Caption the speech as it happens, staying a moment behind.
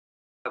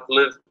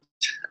lived.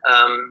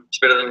 It's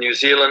better than New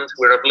Zealand,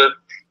 where I've lived.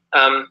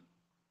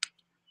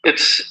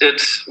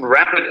 It's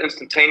rapid,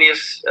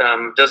 instantaneous.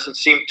 Doesn't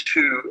seem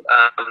to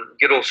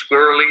get all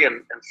squirrely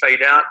and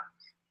fade out.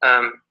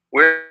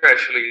 We're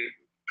actually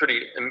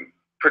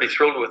pretty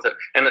thrilled with it,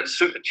 and it's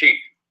super cheap.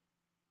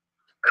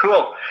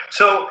 Cool.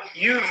 So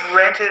you've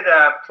rented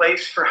a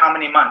place for how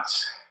many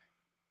months?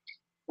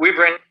 We've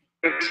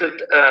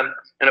rented an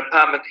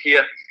apartment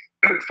here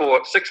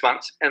for 6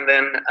 months, and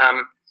then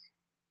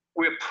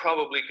we're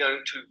probably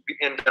going to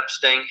end up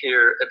staying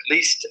here at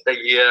least a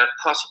year,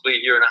 possibly a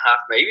year and a half,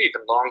 maybe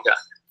even longer.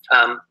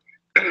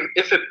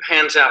 If it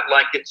pans out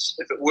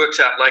if it works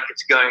out like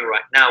it's going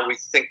right now, we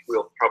think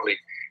we'll probably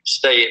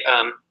stay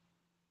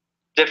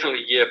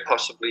definitely a year,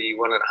 possibly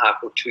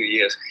 1.5 or 2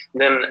 years.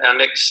 And then our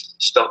next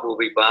stop will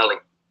be Bali.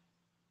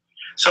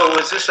 So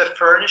was this a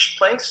furnished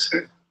place?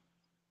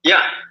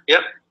 Yeah,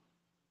 yep.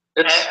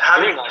 It's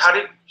very nice.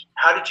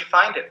 How did you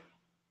find it?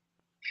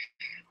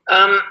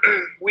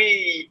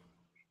 We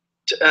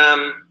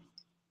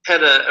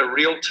had a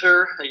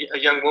realtor, a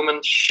young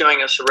woman,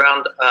 showing us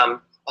around a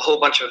whole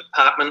bunch of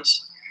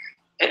apartments.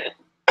 And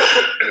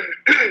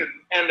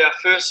our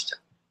first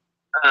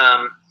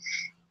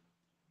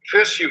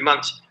few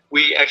months,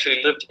 we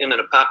actually lived in an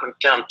apartment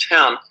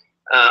downtown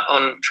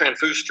on Tran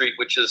Phu Street,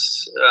 which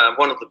is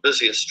one of the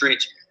busiest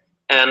streets.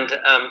 And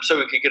so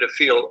we could get a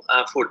feel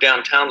for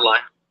downtown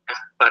life.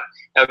 But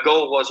our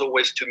goal was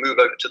always to move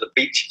over to the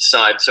beach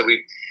side. So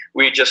we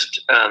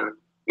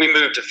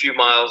moved a few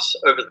miles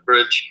over the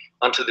bridge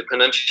onto the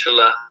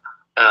peninsula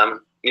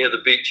near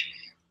the beach.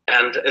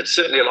 And it's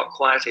certainly a lot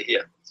quieter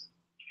here.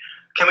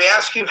 Can we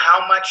ask you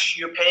how much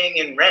you're paying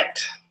in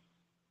rent?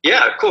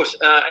 Yeah, of course.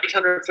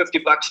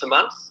 $850 a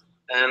month.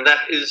 And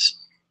that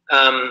is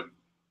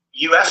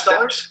US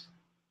dollars?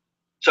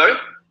 Sorry?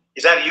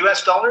 Is that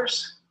US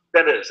dollars?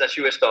 That's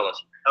US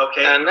dollars.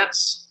 Okay. And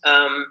that's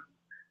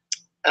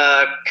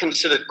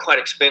considered quite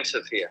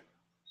expensive here.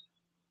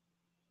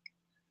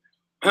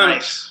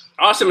 Nice.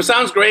 Awesome.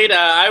 Sounds great.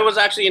 I was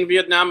actually in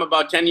Vietnam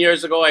about 10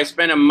 years ago. I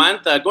spent a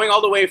month going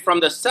all the way from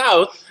the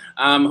south,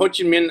 Ho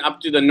Chi Minh, up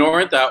to the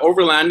north,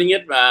 overlanding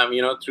it,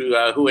 through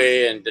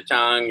Hue and Da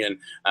Nang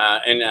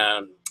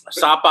and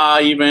Sapa,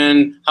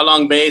 even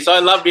Halong Bay. So I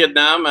love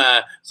Vietnam.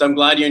 So I'm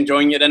glad you're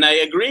enjoying it. And I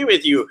agree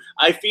with you.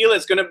 I feel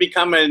it's going to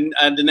become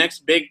the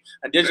next big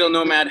digital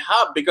nomad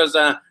hub, because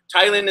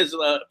Thailand is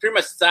pretty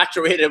much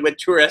saturated with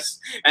tourists,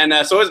 and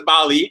so is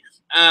Bali.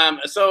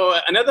 So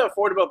another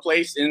affordable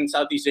place in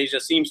Southeast Asia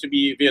seems to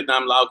be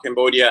Vietnam, Laos,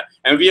 Cambodia.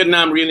 And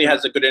Vietnam really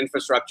has a good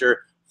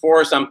infrastructure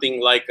for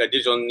something like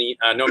digital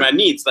nomad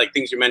needs, like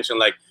things you mentioned,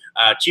 like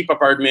cheap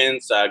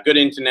apartments, good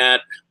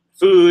internet,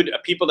 food,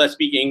 people that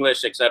speak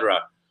English,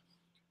 etc.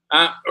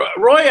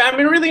 Roy, I'm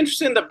really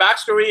interested in the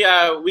backstory.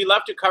 We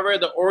love to cover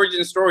the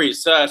origin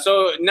stories.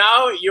 So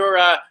now you're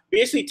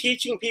basically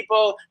teaching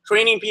people,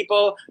 training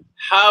people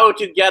how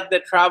to get the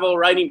travel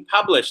writing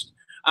published.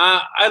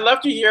 I'd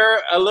love to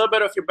hear a little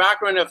bit of your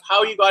background of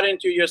how you got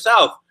into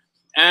yourself,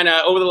 and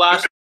over the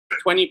last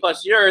 20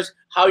 plus years,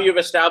 how you've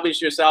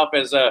established yourself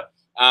as a,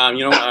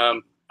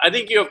 I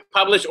think you've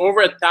published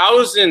over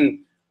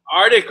 1,000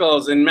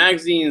 articles in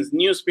magazines,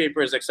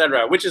 newspapers,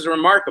 etc., which is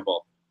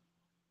remarkable.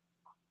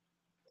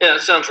 Yeah,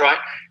 that sounds right.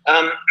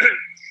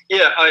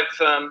 Yeah,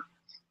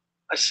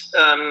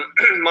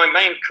 my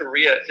main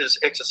career is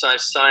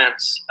exercise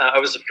science. I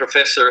was a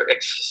professor of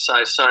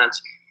exercise science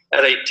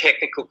at a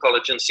technical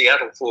college in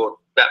Seattle for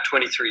about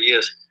 23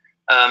 years.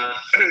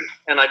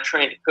 And I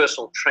trained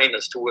personal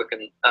trainers to work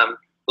in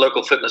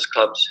local fitness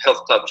clubs,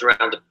 health clubs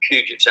around the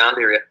Puget Sound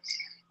area.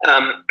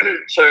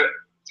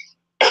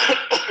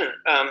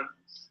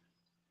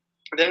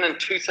 Then in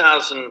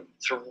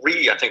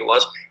 2003, I think it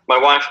was, my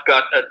wife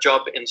got a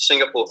job in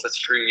Singapore for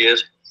 3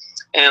 years,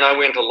 and I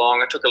went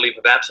along. I took a leave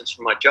of absence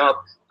from my job,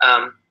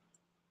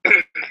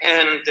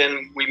 and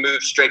then we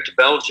moved straight to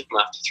Belgium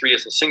after 3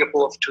 years in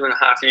Singapore for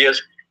 2.5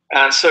 years.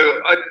 So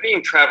I'd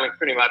been traveling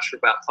pretty much for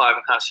about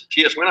 5.5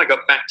 years. When I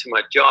got back to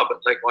my job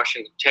at Lake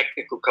Washington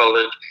Technical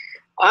College,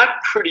 I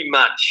pretty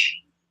much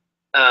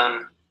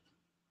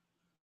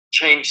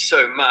changed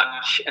so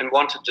much and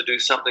wanted to do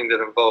something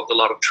that involved a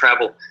lot of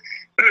travel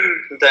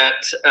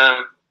that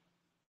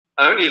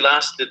I only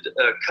lasted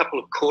a couple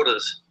of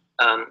quarters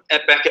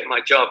back at my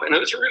job. And it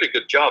was a really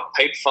good job,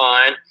 paid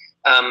fine.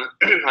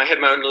 I had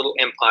my own little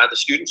empire. The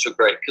students were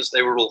great because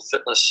they were all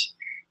fitness,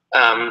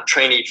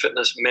 trainee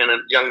fitness men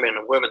and young men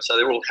and women. So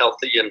they were all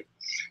healthy and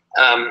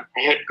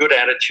had good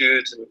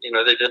attitudes, and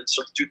they didn't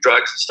sort of do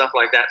drugs and stuff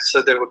like that.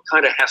 So they were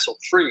kind of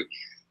hassle-free.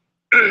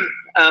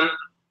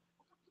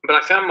 But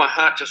I found my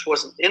heart just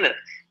wasn't in it.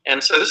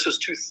 And so this was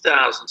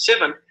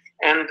 2007.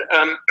 And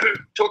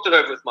talked it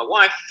over with my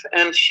wife,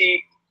 and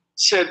she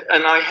said,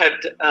 and I had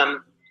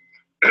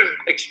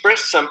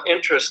expressed some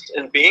interest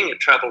in being a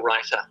travel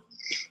writer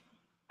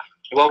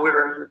while we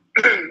were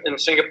in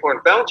Singapore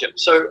and Belgium.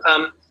 So,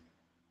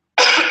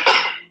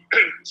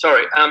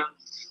 sorry.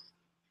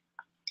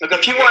 Look,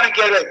 if you want to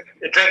get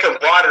a drink of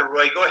water,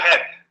 Roy, go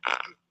ahead.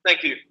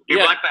 Thank you. Be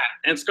Yeah. right back.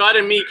 And Scott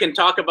and me can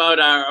talk about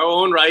our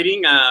own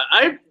writing.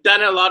 I've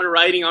done a lot of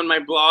writing on my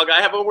blog.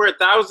 I have over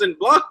 1,000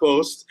 blog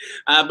posts,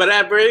 but I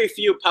have very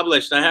few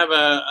published. I have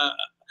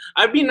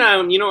I've been,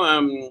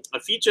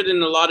 featured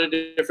in a lot of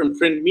different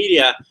print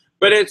media,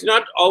 but it's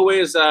not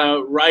always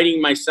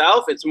writing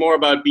myself. It's more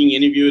about being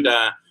interviewed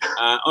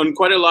on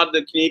quite a lot of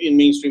the Canadian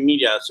mainstream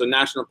media, so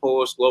National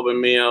Post, Globe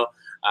and Mail,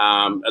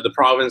 the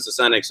Province, the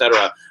Sun,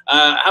 etc.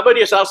 How about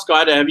yourself,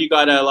 Scott? Have you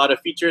got a lot of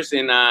features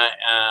in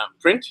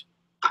print?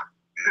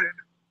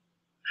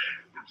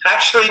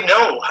 Actually,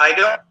 no, I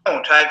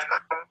don't. I've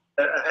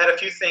had a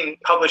few things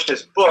published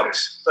as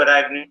books, but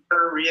I've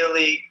never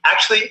really,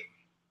 actually,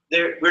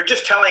 we're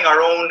just telling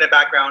our own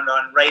background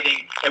on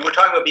writing, and we're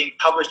talking about being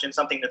published in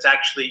something that's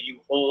actually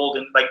you hold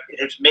and like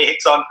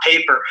it's on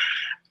paper.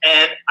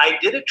 And I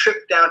did a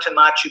trip down to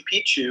Machu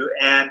Picchu,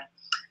 and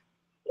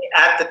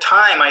at the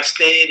time I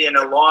stayed in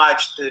a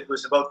lodge that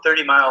was about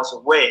 30 miles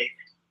away,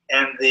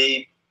 and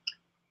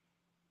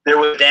there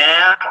was a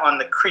dam on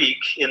the creek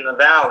in the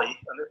valley.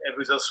 It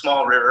was a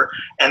small river,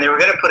 and they were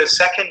going to put a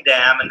second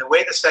dam, and the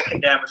way the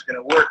second dam was going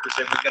to work was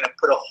they were going to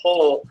put a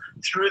hole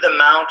through the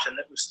mountain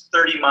that was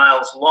 30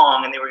 miles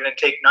long, and they were going to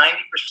take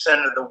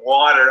 90% of the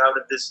water out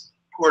of this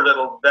poor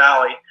little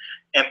valley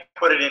and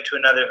put it into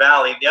another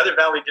valley. The other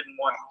valley didn't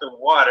want the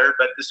water,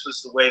 but this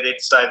was the way they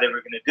decided they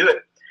were going to do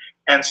it.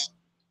 And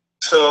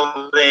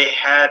so they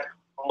had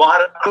a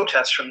lot of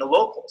protests from the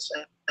locals,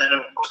 and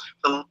of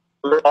course,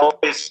 were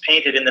always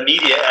painted in the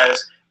media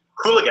as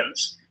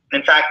hooligans.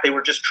 In fact, they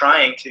were just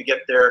trying to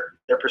get their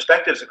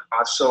perspectives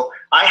across. So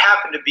I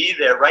happened to be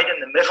there right in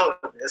the middle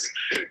of this,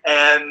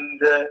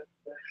 and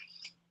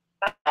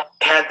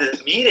had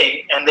this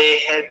meeting, and they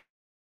had